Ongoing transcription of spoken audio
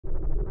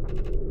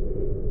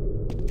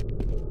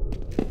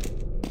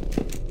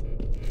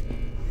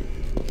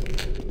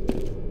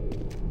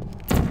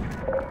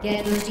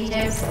Get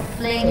routines,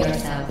 flame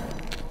yourself.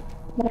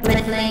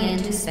 Flame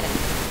into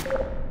space.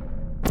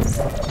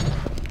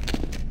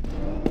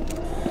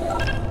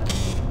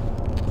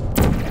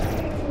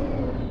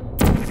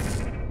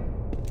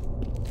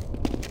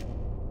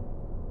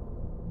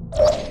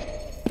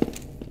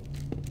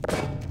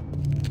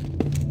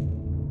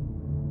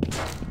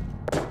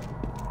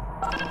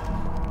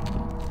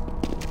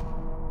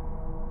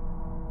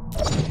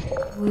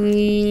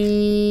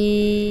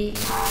 We...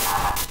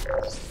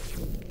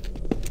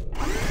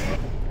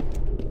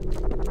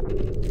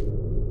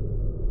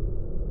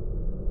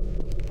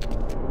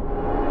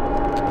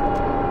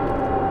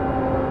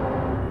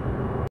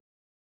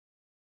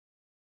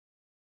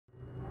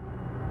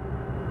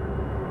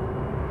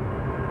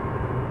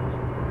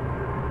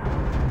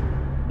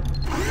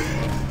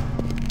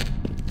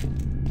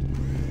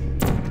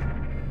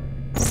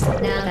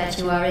 Now that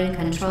you are in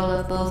control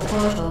of both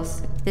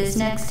portals, this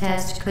next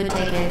test could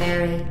take a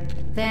very,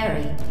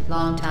 very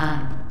long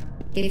time.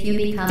 If you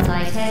become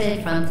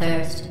lightheaded from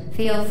thirst,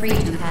 feel free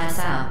to pass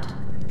out.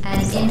 An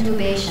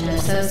intubation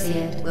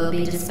associate will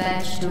be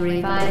dispatched to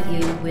revive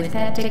you with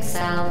peptic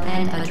salve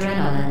and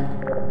adrenaline.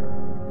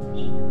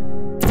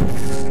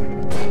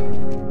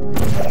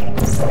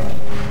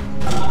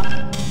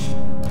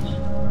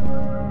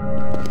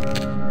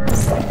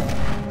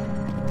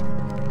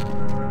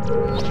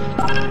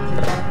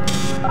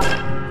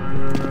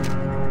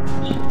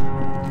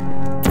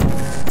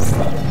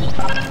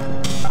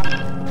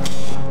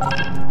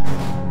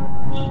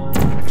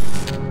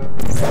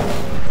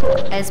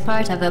 As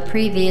part of a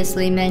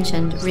previously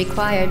mentioned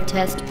required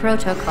test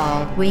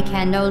protocol, we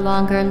can no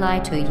longer lie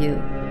to you.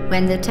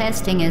 When the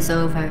testing is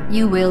over,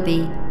 you will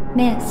be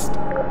missed.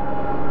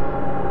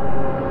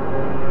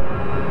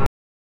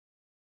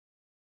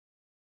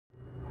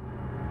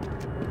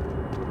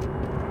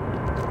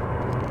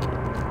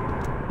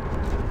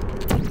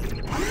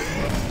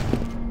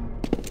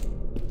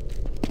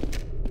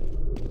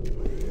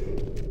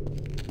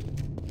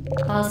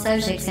 All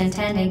subjects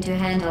intending to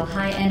handle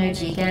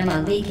high-energy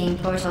gamma-leaking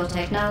portal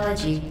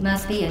technology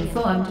must be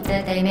informed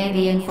that they may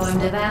be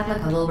informed of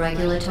applicable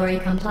regulatory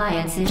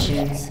compliance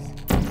issues.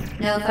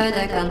 No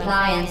further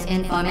compliance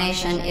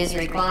information is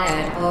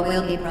required or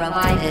will be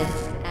provided,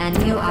 and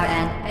you are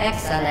an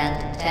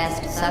excellent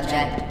test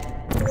subject.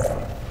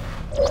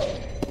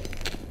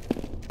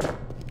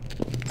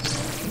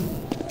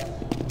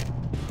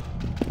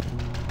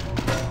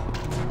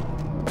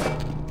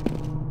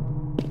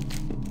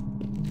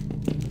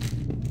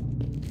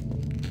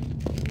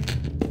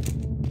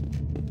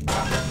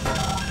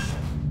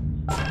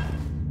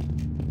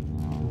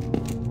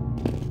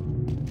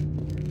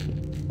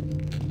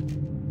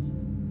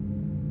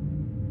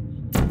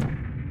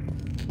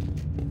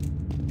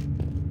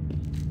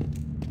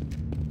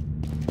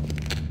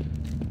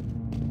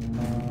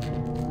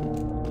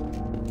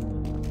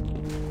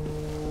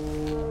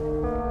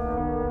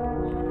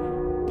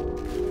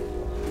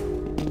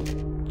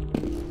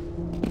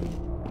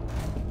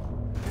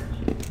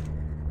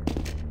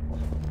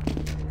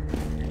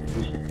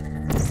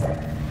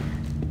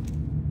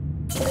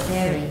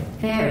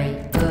 Very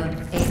good.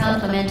 A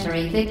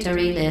complimentary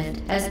victory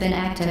lift has been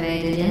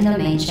activated in the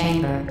main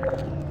chamber.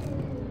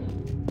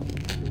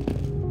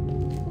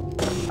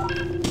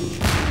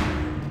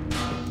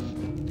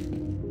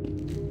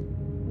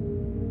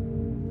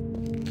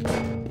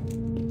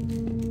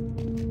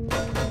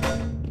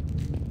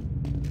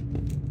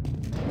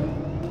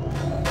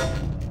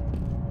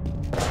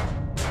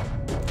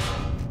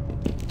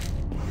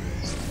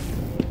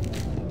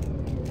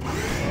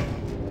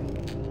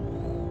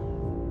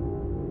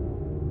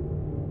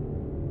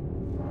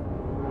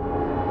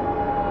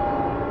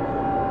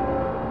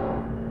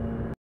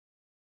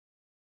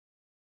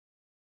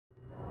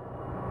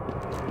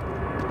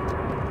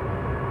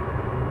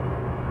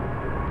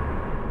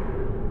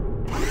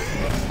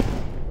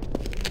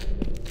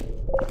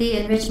 The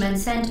Enrichment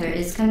Center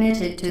is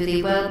committed to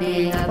the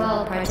well-being of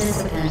all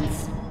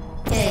participants.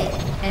 Cake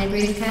and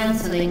brief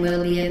counseling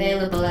will be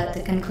available at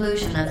the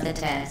conclusion of the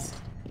test.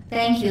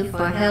 Thank you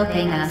for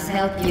helping us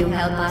help you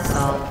help us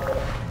all.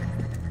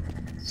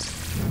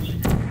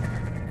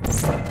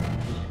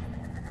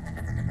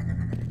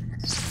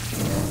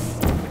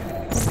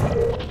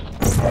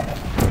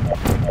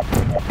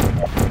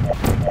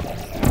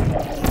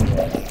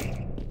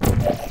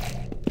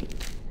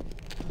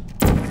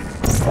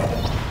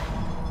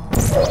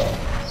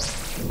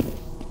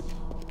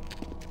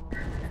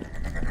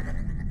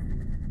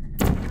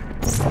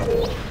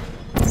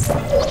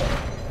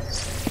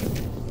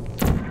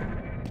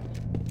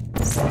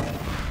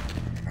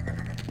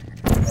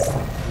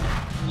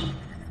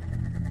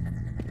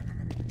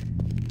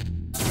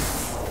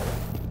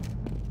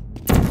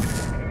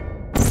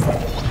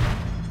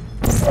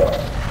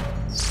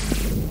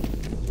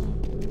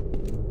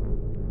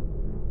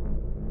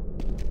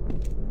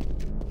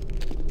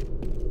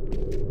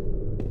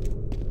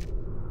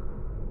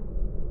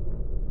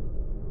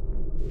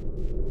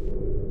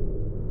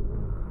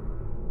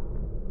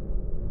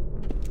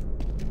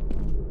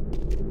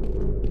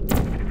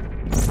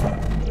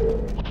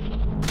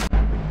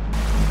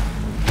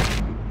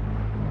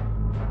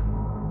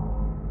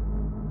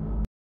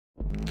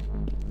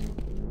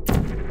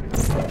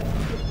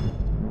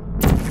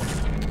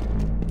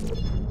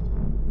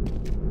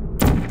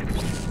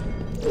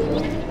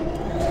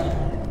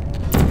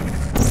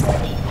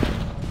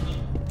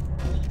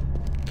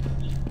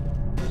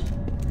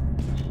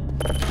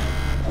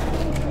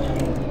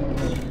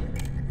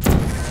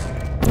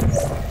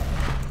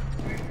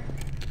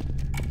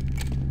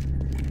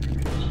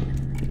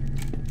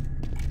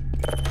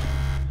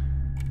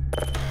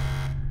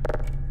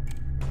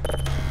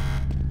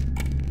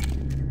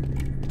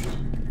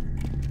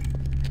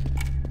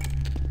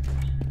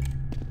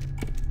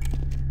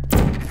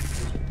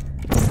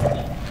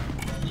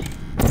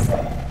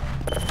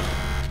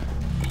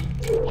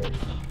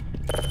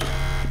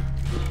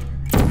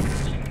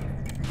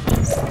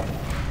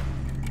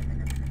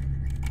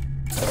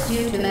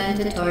 Due to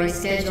mandatory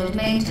scheduled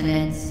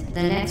maintenance,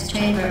 the next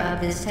chamber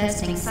of this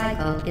testing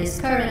cycle is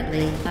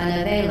currently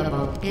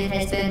unavailable. It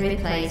has been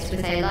replaced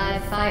with a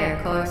live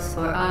fire course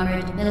for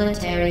armored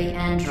military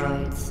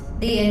androids.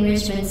 The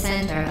Enrichment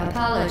Center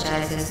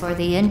apologizes for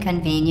the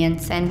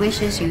inconvenience and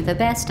wishes you the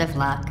best of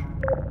luck.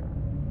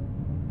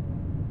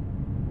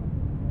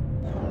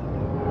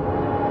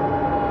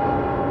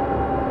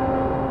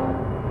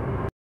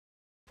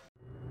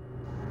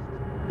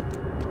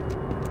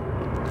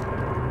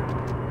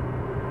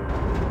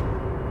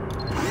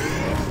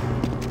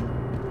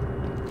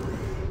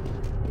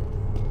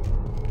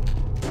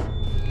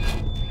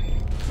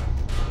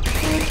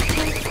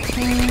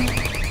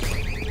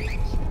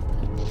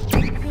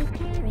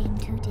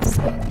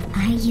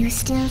 Are you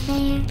still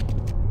there?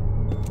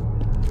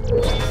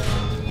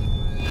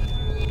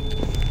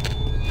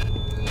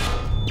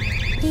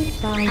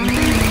 Before you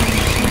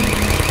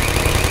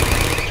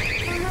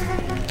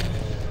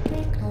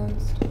we're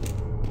closed.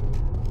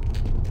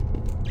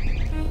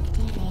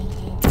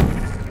 Activated.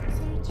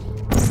 Searching.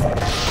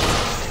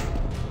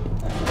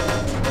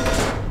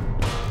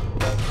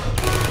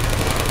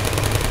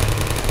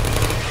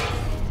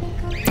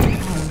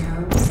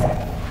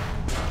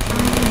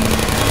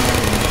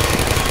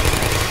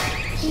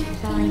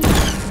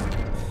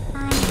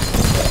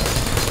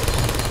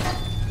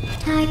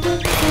 Target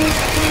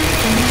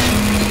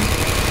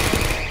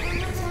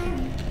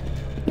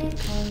we're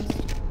closed.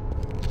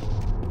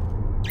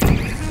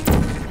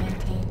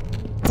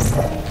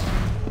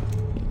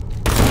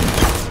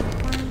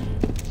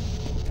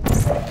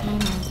 Can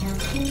I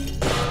help you?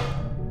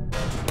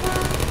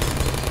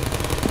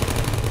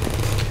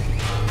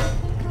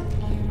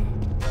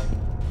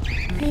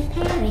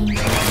 Preparing.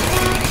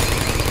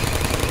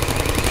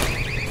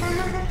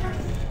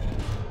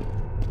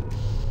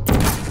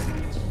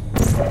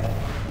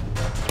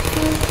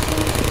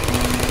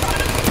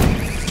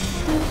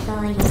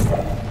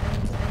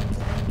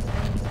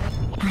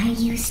 Are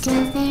you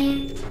still there?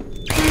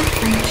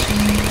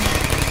 Malfunction.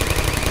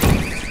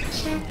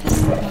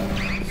 Shutting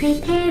down.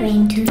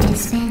 Preparing to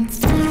dispense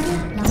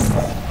product loss.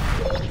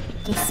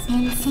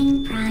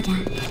 Dispensing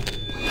product.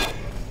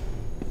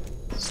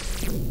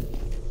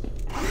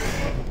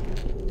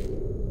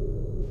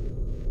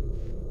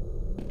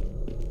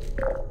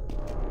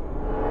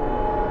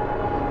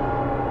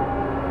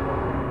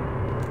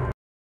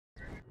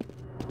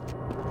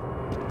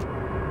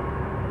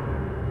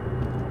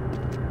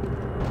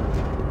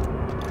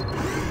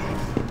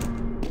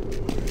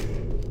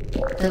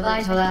 The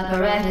vital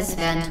apparatus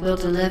vent will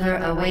deliver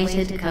a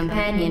weighted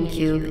companion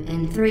cube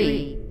in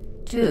 3,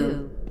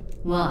 2,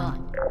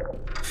 1.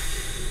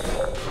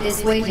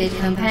 This weighted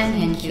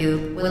companion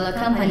cube will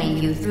accompany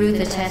you through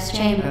the test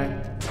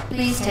chamber.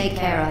 Please take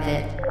care of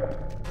it.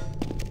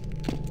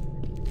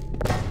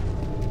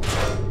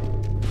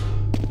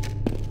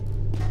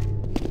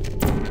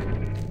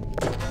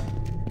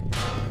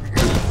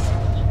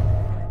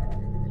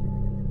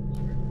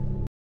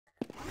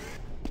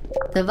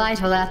 The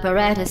vital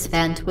apparatus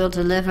vent will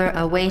deliver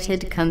a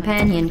weighted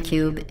companion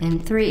cube in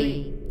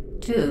 3,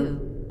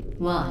 2,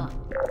 1.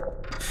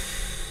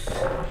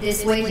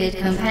 This weighted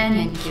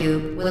companion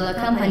cube will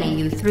accompany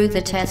you through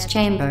the test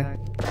chamber.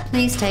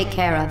 Please take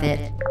care of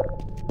it.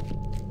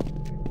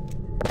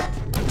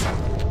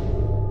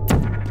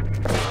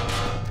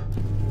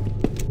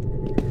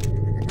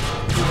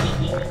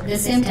 The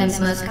symptoms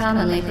most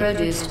commonly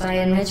produced by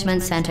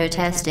Enrichment Center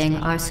testing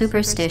are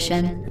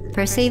superstition,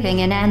 perceiving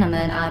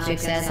inanimate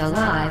objects as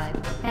alive,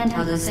 and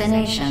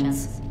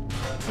hallucinations.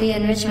 The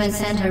Enrichment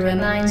Center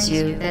reminds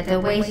you that the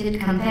weighted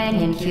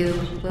companion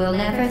cube will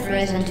never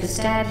threaten to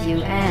stab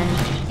you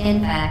and,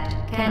 in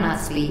fact, cannot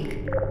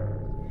speak.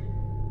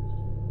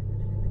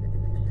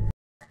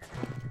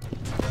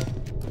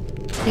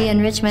 The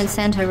Enrichment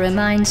Center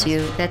reminds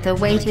you that the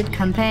weighted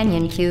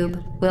companion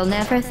cube will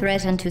never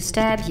threaten to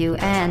stab you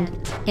and,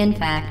 in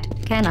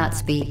fact, cannot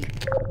speak.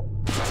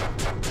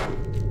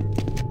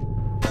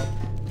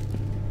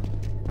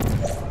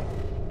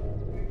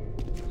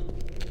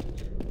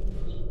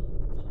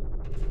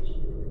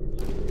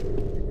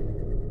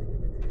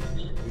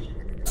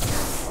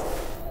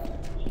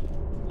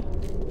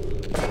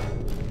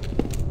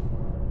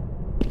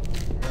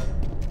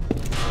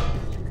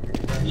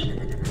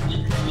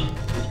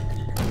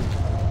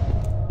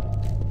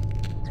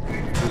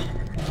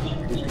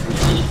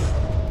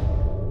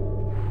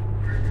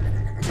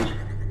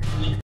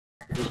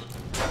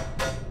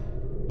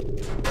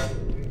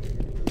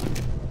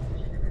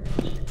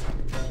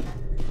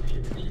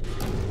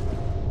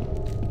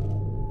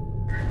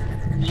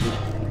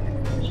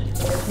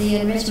 The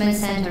Enrichment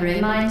Center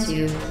reminds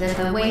you that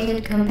the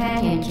weighted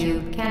companion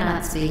cube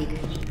cannot speak.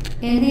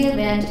 In the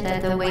event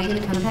that the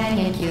weighted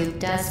companion cube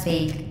does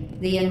speak,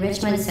 the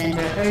Enrichment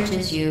Center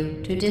urges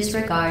you to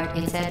disregard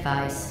its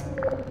advice.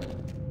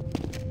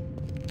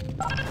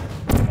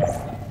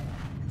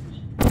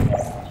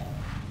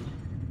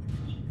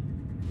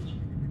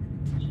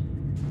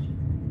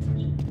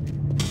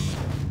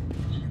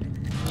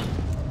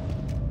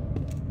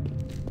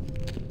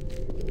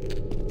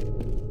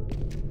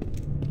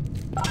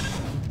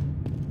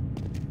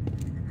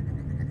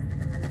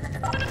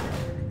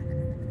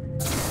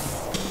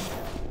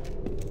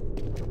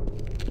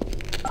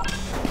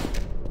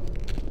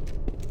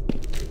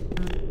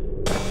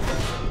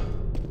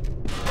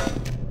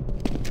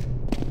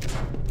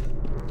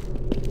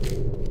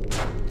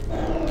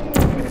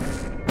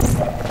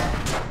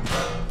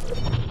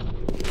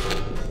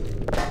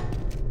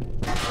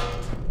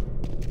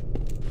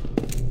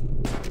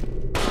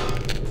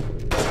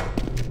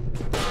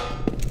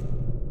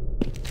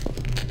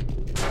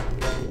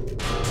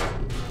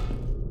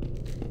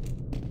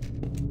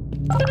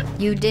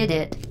 You did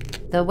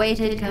it. The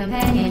weighted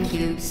companion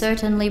cube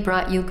certainly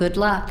brought you good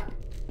luck.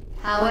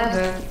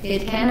 However,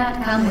 it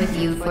cannot come with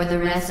you for the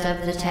rest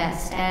of the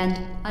test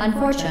and,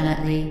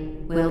 unfortunately,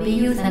 will be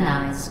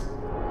euthanized.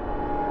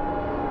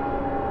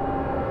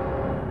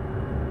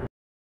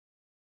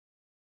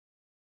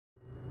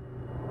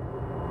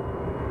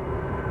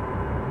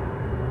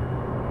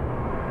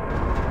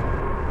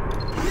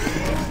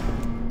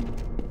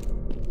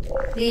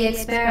 The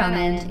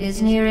experiment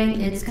is nearing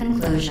its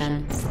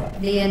conclusion.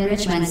 The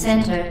Enrichment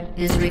Center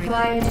is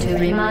required to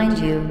remind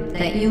you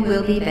that you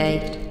will be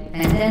baked,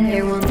 and then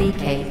there will be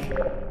cake.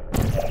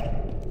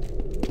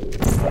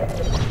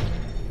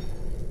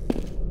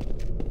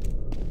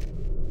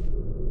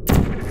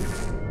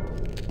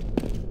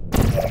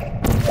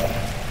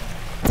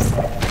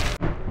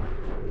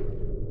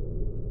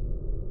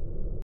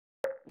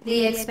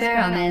 The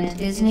experiment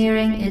is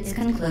nearing its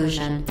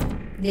conclusion.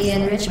 The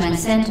Enrichment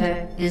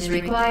Center is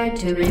required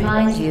to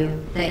remind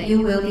you that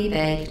you will be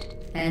baked,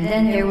 and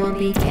then there will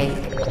be cake.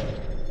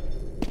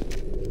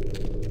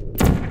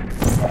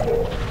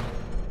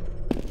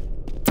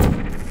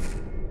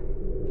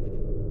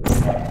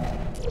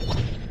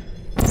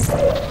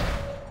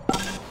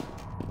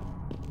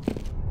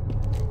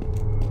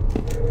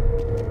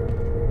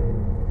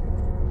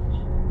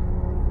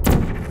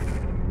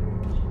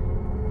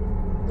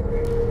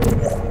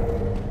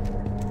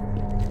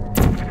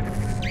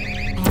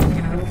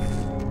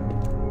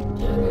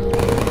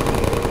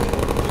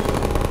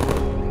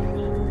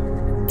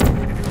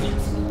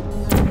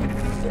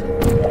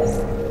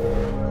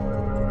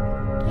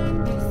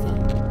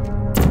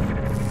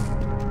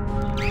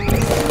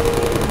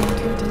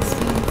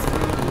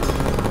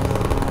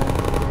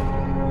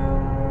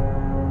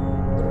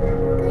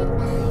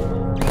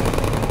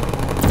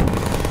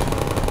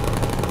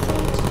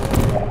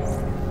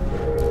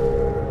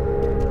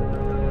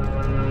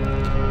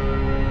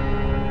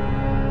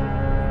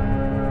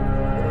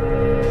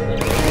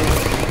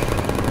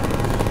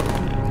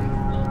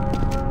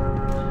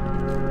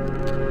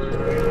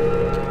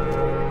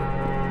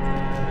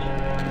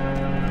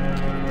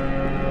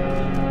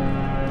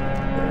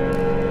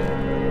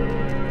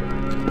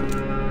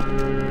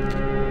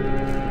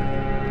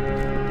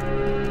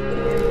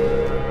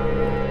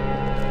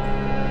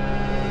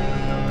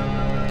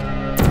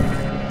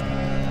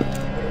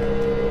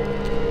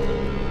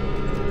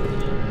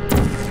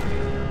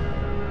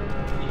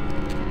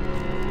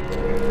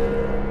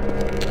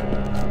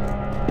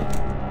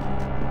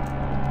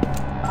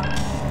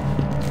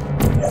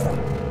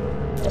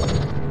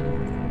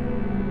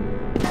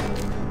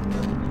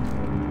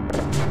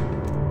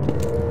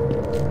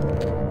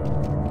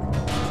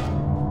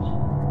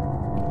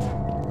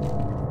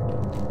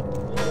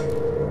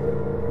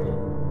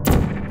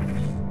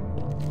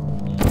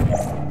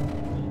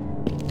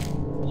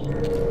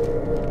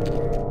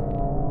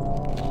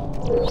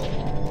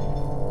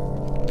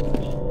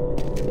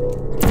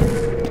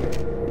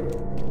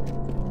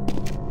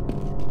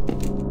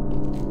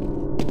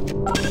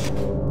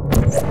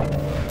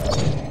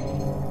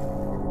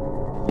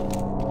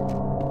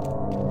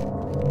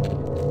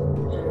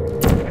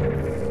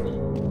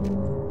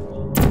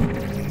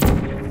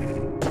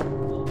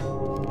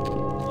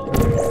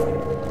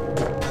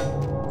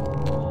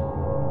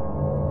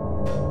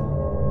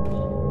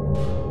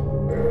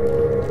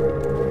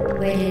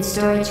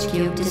 Storage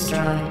cube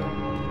destroyed.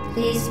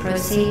 Please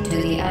proceed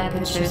to the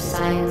Aperture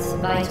Science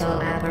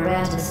Vital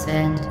Apparatus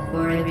vent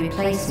for a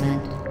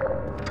replacement.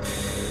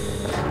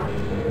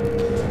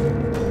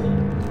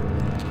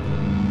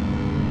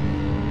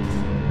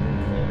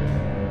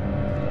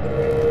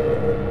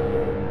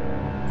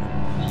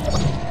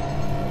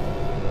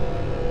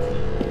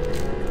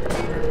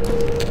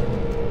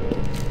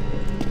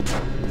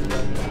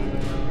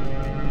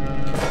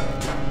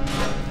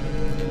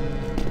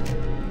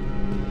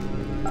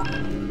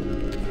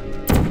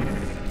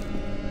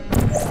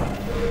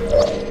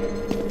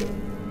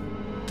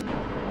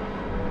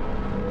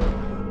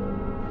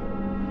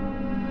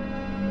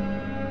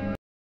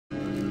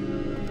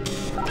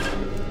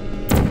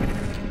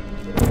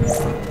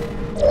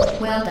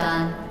 Well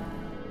done.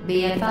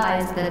 Be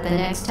advised that the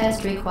next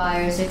test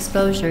requires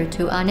exposure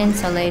to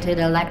uninsulated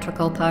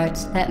electrical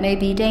parts that may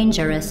be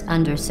dangerous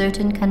under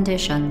certain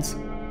conditions.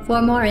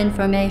 For more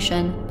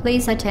information,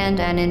 please attend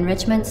an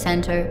Enrichment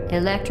Center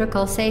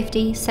Electrical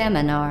Safety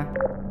Seminar.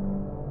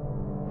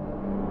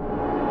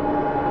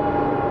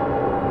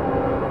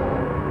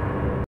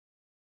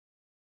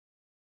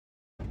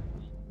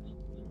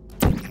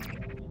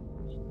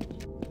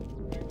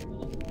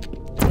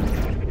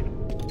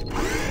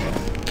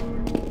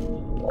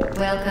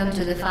 Welcome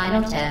to the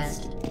final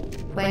test.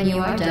 When you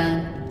are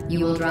done,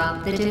 you will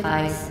drop the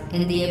device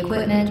in the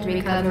Equipment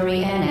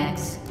Recovery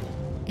Annex.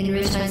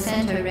 Enrichment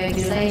Center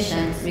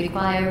regulations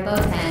require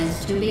both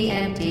hands to be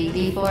empty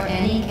before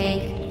any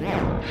cake.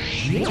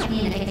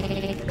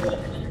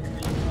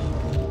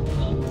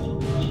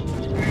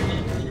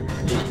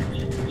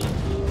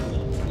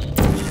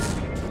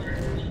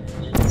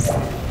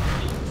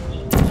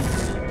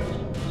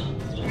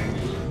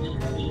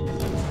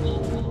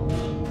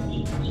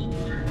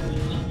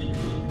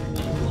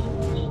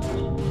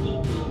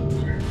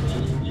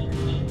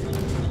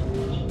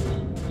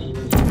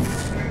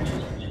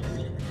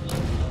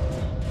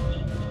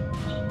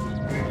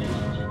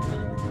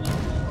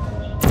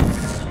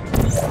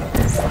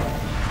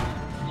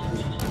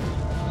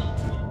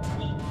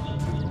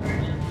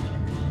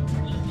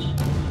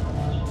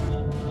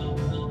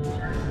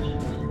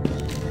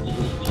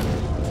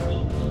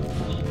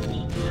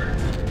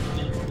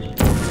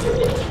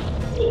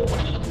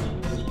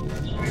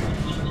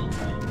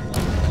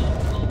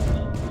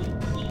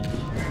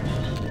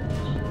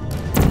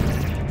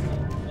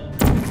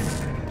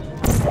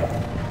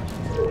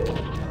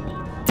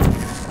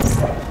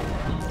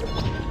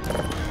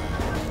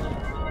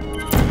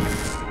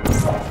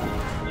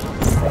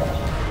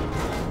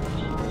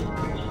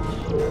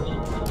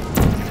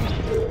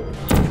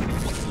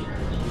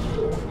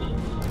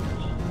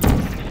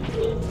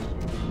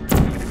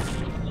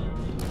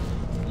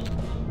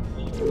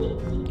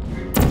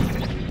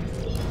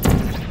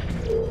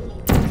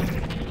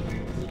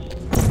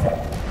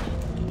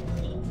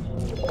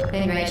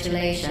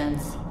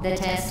 Congratulations. The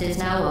test is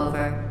now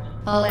over.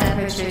 All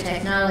Aperture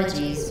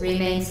technologies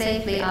remain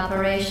safely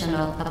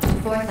operational up to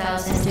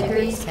 4,000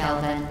 degrees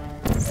Kelvin.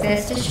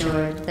 Rest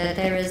assured that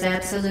there is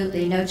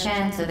absolutely no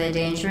chance of a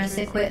dangerous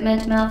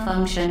equipment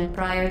malfunction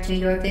prior to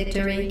your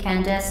victory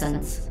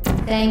candescence.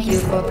 Thank you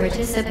for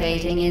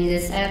participating in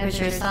this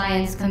Aperture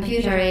Science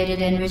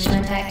computer-aided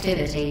enrichment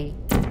activity.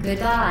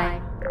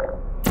 Goodbye.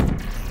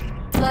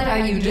 What are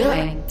you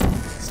doing?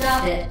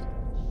 Stop it.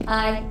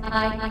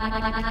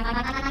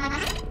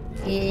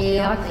 We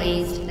are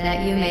pleased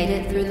that you made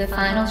it through the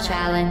final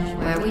challenge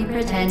where we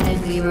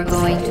pretended we were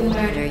going to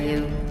murder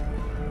you.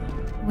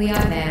 We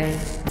are very,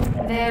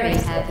 very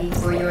happy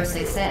for your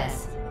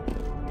success.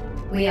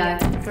 We are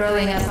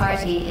throwing a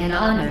party in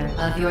honor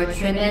of your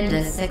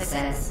tremendous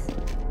success.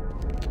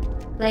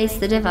 Place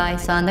the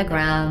device on the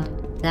ground,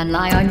 then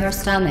lie on your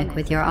stomach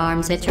with your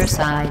arms at your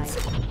sides.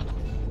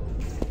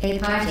 A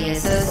party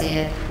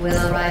associate will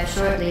arrive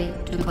shortly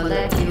to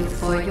collect you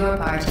for your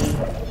party.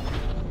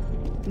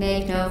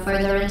 Make no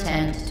further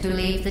attempt to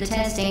leave the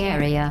testing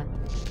area.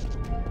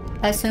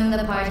 Assume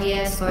the party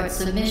escort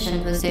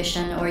submission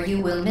position or you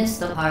will miss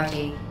the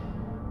party.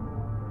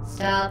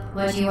 Stop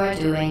what you are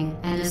doing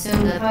and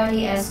assume the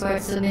party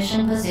escort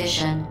submission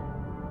position.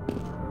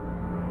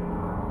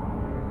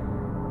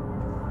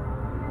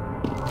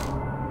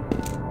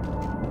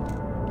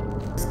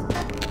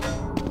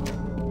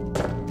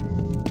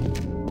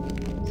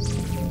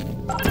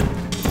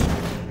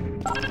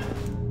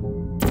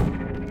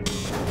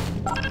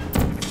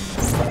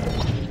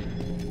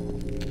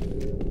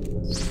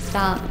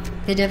 Stop.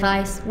 The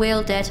device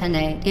will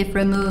detonate if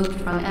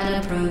removed from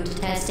an approved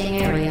testing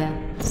area.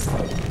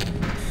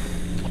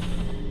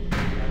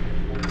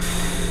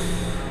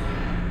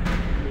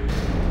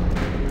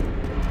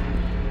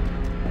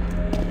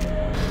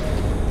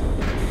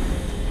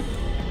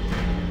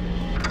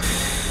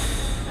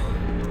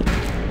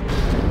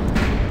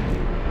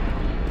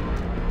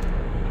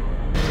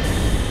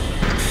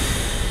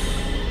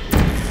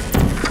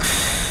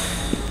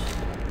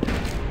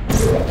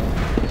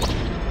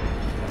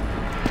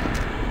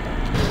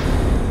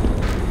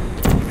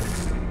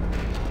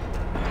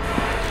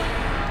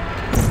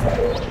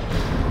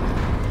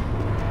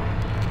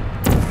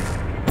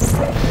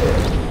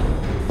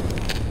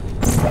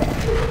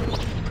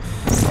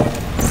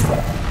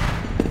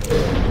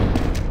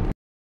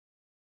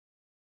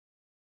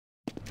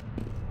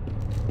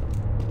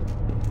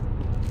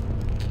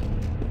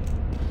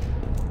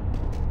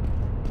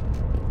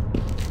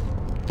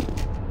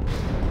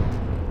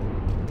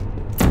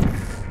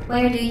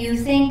 Where do you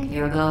think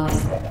you're going?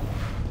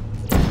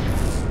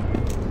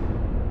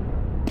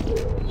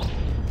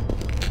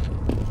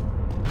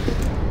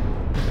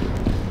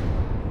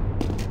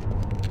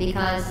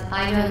 Because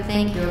I don't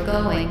think you're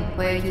going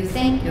where you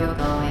think you're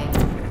going.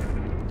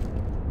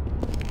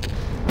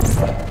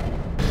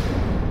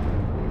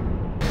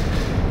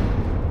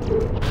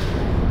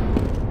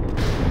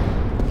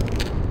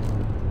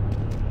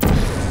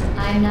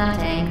 I'm not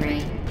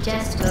angry.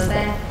 Just go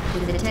back to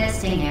the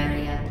testing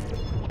area.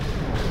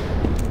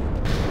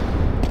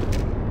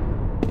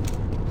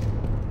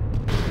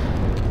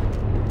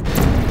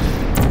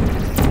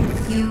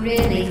 You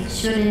really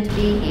shouldn't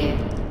be here.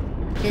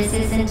 This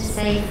isn't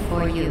safe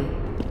for you.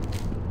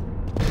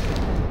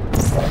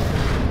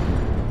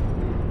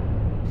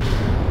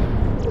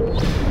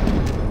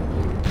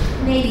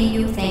 Maybe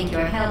you think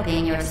you're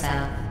helping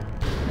yourself,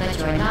 but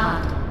you're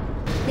not.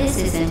 This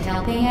isn't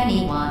helping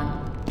anyone.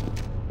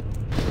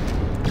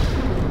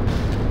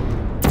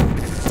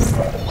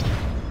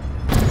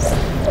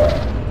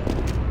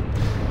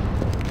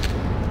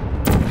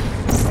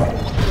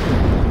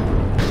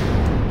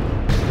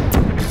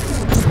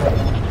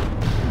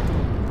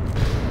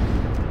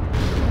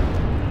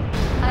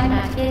 I'm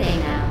not kidding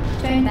now.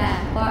 Turn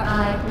back or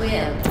I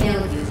will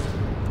kill you.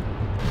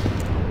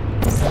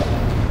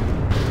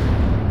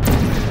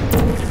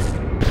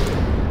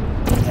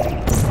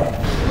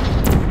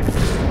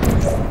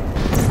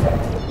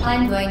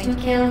 I'm going to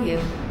kill you.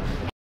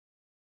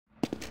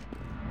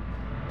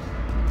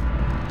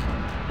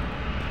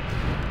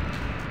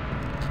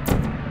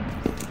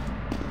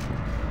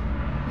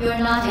 You're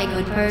not a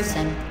good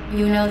person.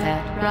 You know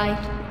that, right?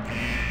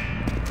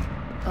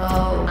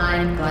 Oh,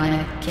 I'm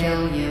gonna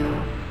kill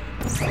you.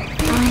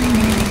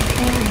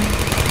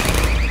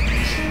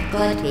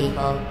 Good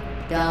people,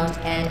 don't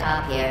end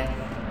up here.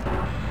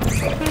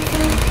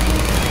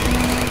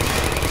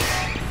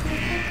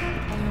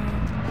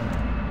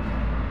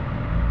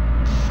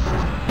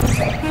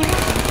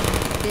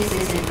 This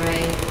isn't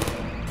rape.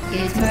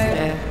 It's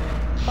murder.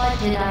 What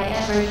did I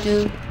ever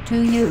do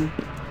to you?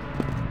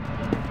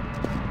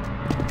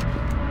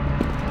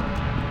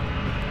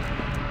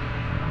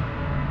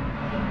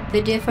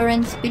 The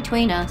difference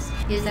between us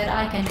is that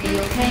I can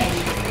feel pain.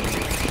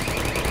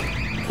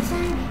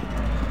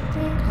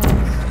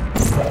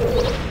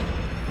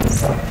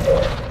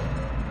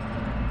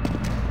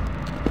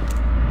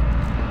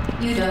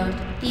 You don't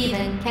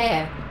even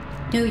care,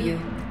 do you?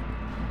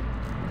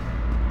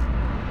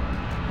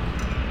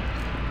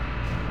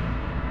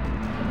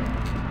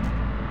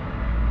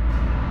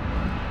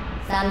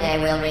 Someday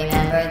we'll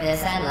remember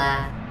this and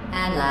laugh,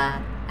 and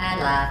laugh, and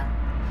laugh.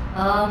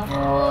 Oh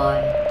boy.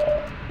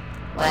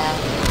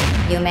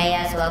 Well, you may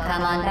as well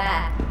come on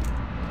back.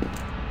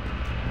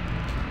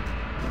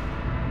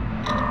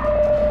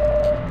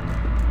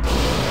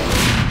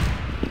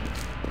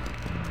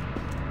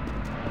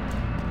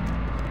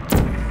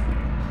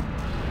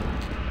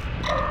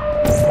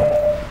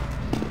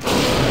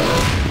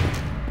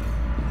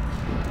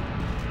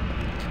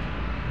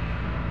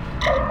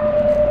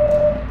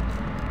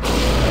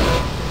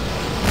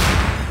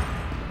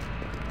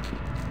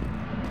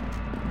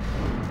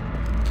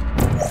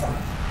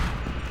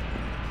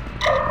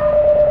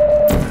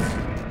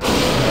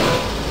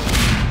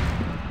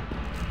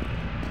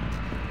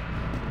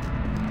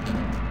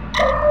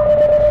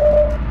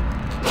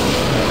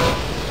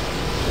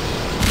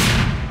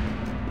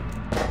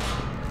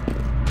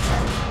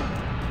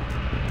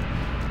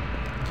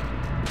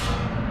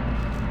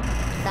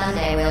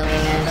 Someday we'll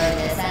remember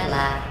this and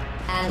laugh,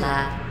 and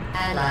laugh,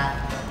 and laugh.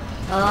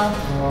 Oh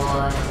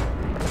boy.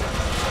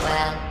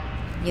 Well,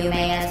 you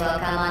may as well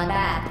come on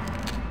back.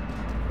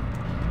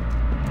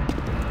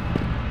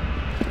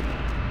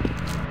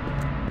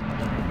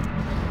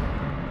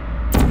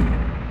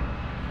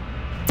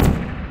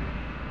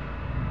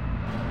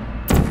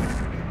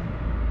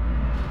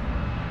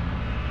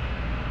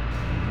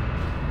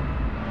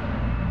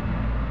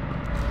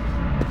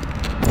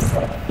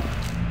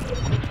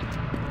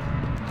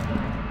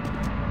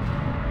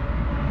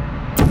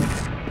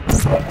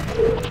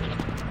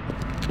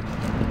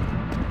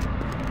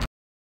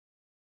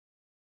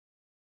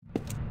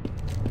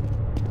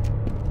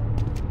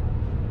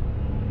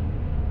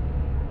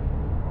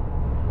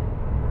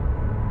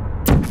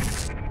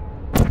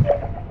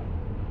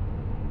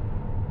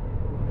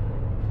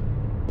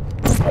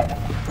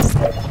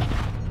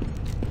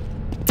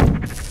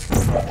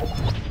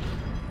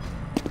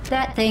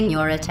 That thing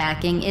you're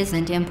attacking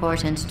isn't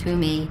important to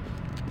me.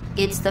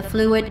 It's the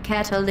fluid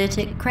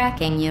catalytic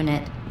cracking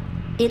unit.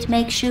 It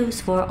makes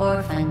shoes for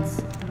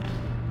orphans.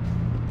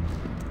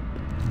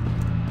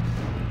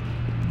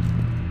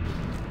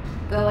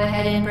 Go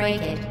ahead and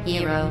break it,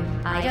 hero.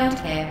 I don't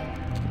care.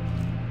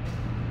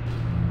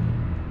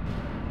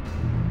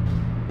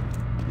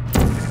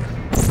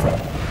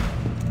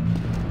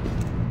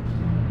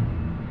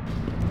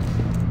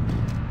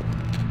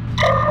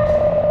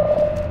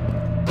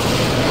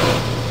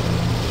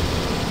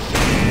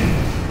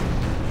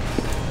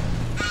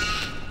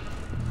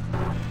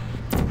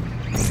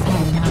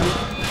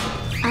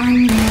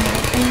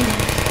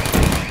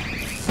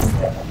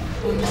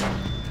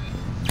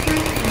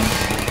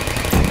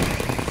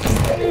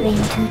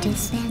 To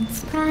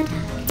dispense product.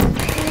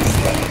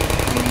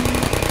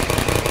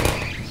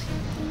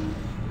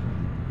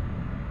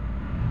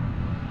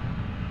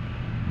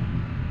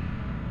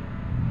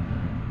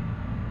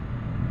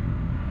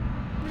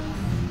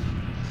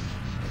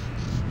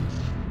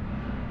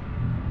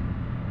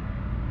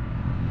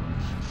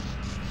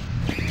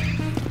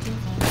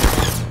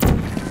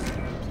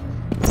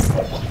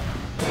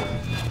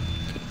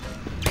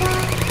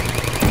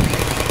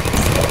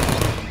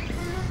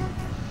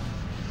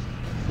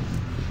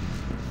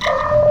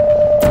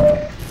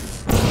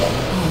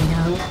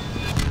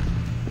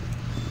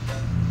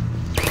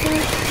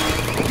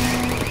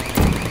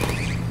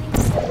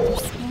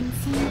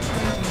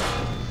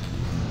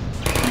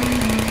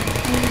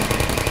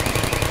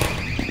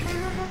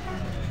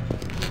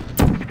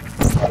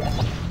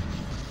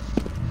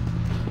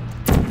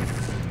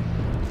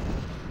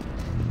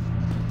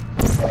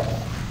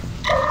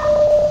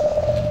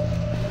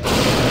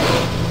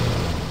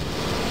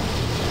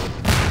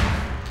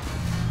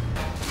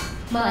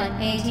 One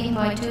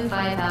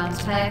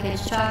 18.25-ounce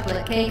packaged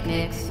chocolate cake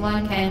mix,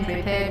 1 can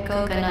prepared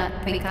coconut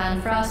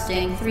pecan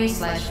frosting,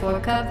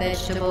 3/4 cup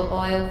vegetable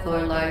oil,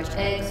 4 large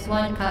eggs,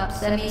 1 cup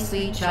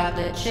semi-sweet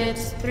chocolate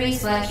chips,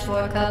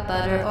 3/4 cup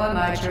butter or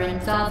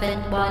margarine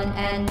softened, 1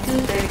 and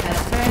 2/3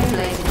 cups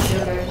granulated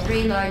sugar,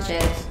 3 large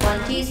eggs, 1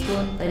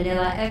 teaspoon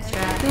vanilla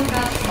extract, 2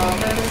 cups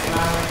all-purpose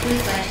flour,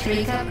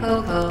 2/3 cup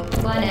cocoa,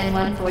 1 and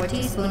 1/4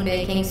 teaspoon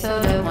baking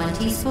soda, 1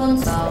 teaspoon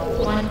salt,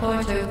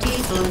 1/4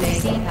 teaspoon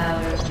baking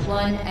powder,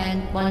 1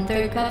 and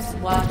 1/3 cups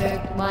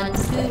water, 1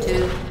 to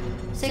 2,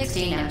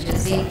 16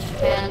 ounces each,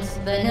 cans,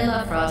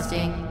 vanilla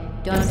frosting.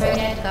 Don't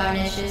forget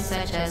garnishes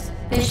such as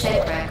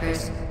fish-shaped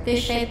crackers,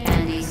 fish-shaped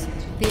candies,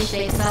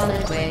 fish-shaped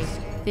solid waste,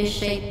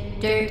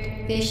 fish-shaped dirt,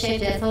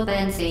 fish-shaped ethyl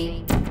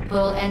benzene,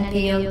 pull and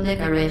peel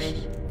licorice,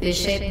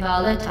 fish-shaped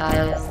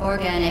volatile,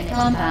 organic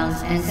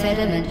compounds, and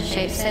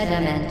sediment-shaped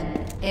sediment.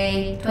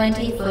 A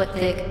 20-foot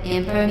thick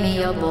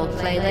impermeable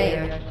clay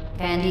layer.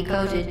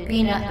 Candy-coated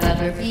peanut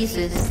butter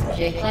pieces,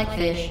 shaped like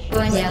fish,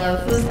 corn yellow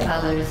food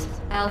colors,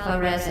 alpha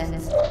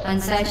resins,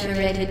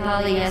 unsaturated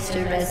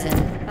polyester resin,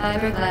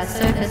 fiberglass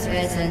surface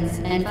resins,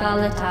 and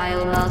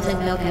volatile malted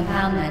milk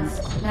impoundments,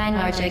 9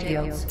 large egg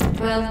yolks,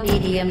 12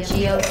 medium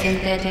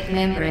geosynthetic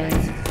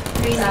membranes,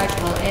 3 large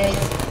whole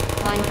eggs,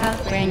 1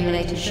 cup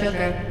granulated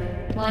sugar,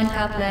 1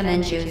 cup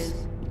lemon juice,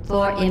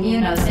 4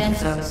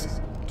 immunosensors,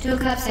 2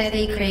 cups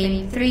heavy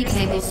cream, 3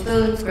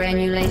 tablespoons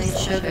granulated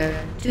sugar,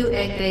 2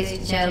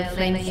 egg-based gel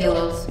flame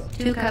fuels,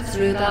 2 cups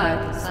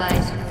rhubarb,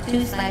 sliced,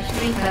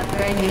 2/3 cup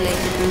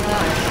granulated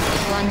rhubarb,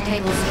 1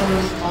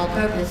 tablespoon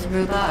all-purpose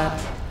rhubarb,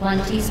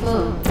 1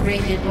 teaspoon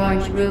grated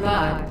orange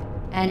rhubarb.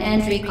 An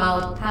entry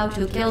called How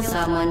to Kill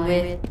Someone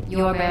with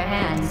Your Bare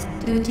Hands,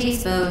 2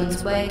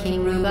 teaspoons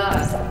waking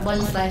rhubarb,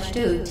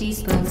 1/2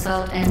 teaspoons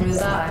salt and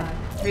rhubarb,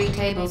 3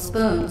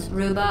 tablespoons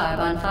rhubarb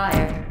on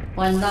fire,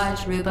 1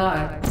 large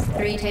rhubarb,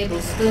 3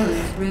 tablespoons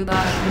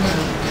rhubarb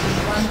milk,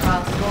 1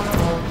 crop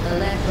portable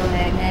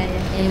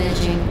electromagnetic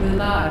imaging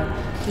rhubarb,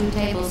 2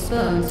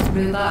 tablespoons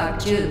rhubarb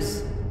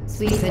juice.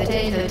 Sweet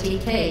potato tea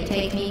cake,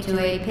 take me to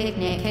a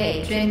picnic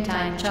cake,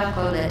 Dreamtime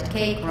chocolate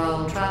cake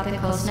roll,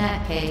 tropical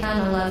snack cake,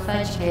 tunnel of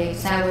fudge cake,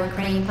 sour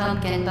cream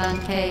pumpkin bun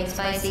cake,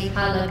 spicy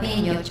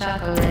jalapeno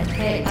chocolate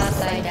cake,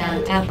 upside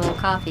down apple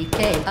coffee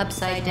cake,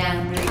 upside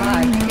down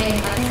rhubarb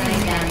cake,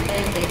 upside down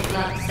basic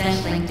flux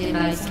sampling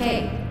device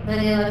cake,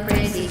 vanilla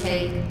crazy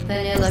cake,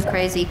 vanilla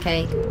crazy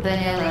cake,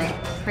 vanilla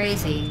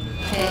crazy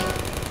cake,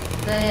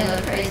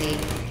 vanilla crazy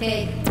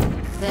cake,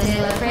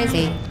 vanilla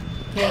crazy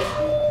cake,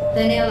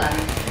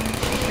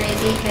 vanilla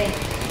crazy cake,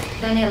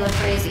 vanilla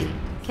crazy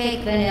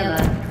cake,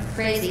 vanilla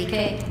crazy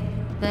cake,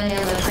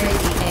 vanilla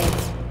crazy cake,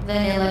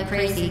 vanilla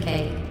crazy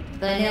cake,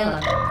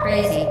 vanilla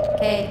crazy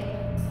cake,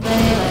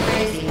 vanilla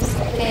crazy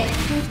cake,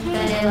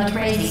 vanilla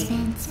crazy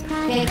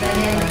cake,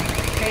 vanilla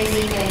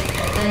crazy cake,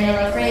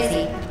 vanilla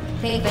crazy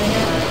cake,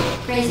 vanilla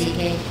crazy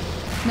cake.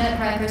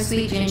 Nutcracker,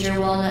 sweet ginger,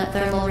 walnut,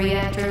 thermal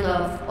reactor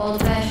loaf,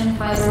 old-fashioned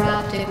fiber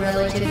optic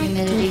relative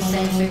humidity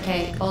sensor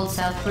cake, Old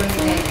South fruit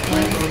cake,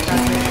 local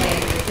chocolate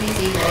cake,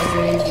 fleecy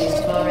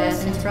laser-induced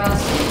fluorescent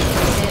frosting,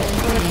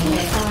 pudding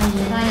cake,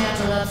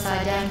 pineapple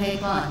upside down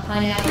cake 1,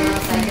 pineapple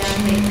upside down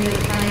cake 2,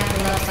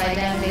 pineapple upside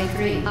down cake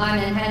 3, arm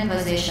and hand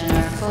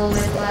positioner, full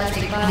with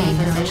plastic body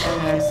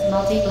positioners,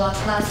 multi-block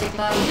plastic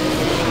body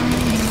positioner,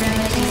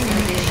 extremities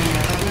positioner,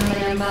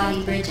 aluminum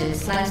body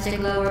bridges, plastic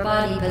lower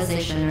body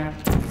positioner.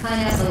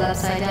 Pineapple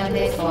upside down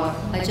cake 4,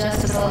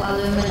 adjustable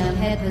aluminum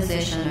head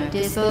positioner,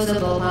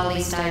 disposable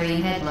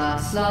polystyrene head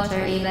loss,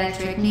 slaughter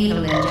electric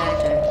needle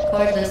injector,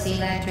 cordless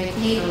electric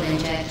needle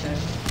injector,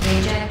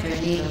 injector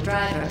needle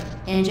driver,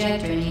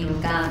 injector needle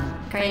gun,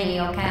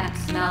 cranial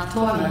caps, mouth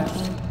warmer,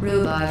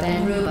 rhubarb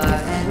and rhubarb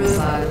and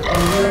rhubarb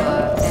and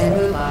rhubarb and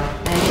rhubarb,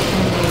 and it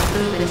contains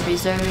fluids,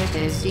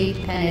 preservatives,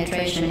 deep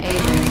penetration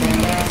agents,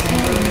 and gas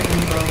and odor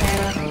control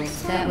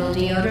chemicals that will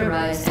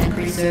deodorize and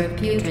preserve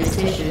putrid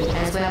tissue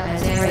as well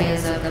as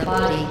areas of the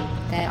body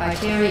that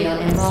arterial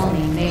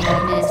embalming may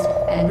have missed,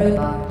 and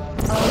rhubarb.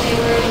 Oh, they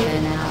were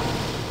even now.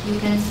 You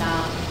can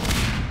stop.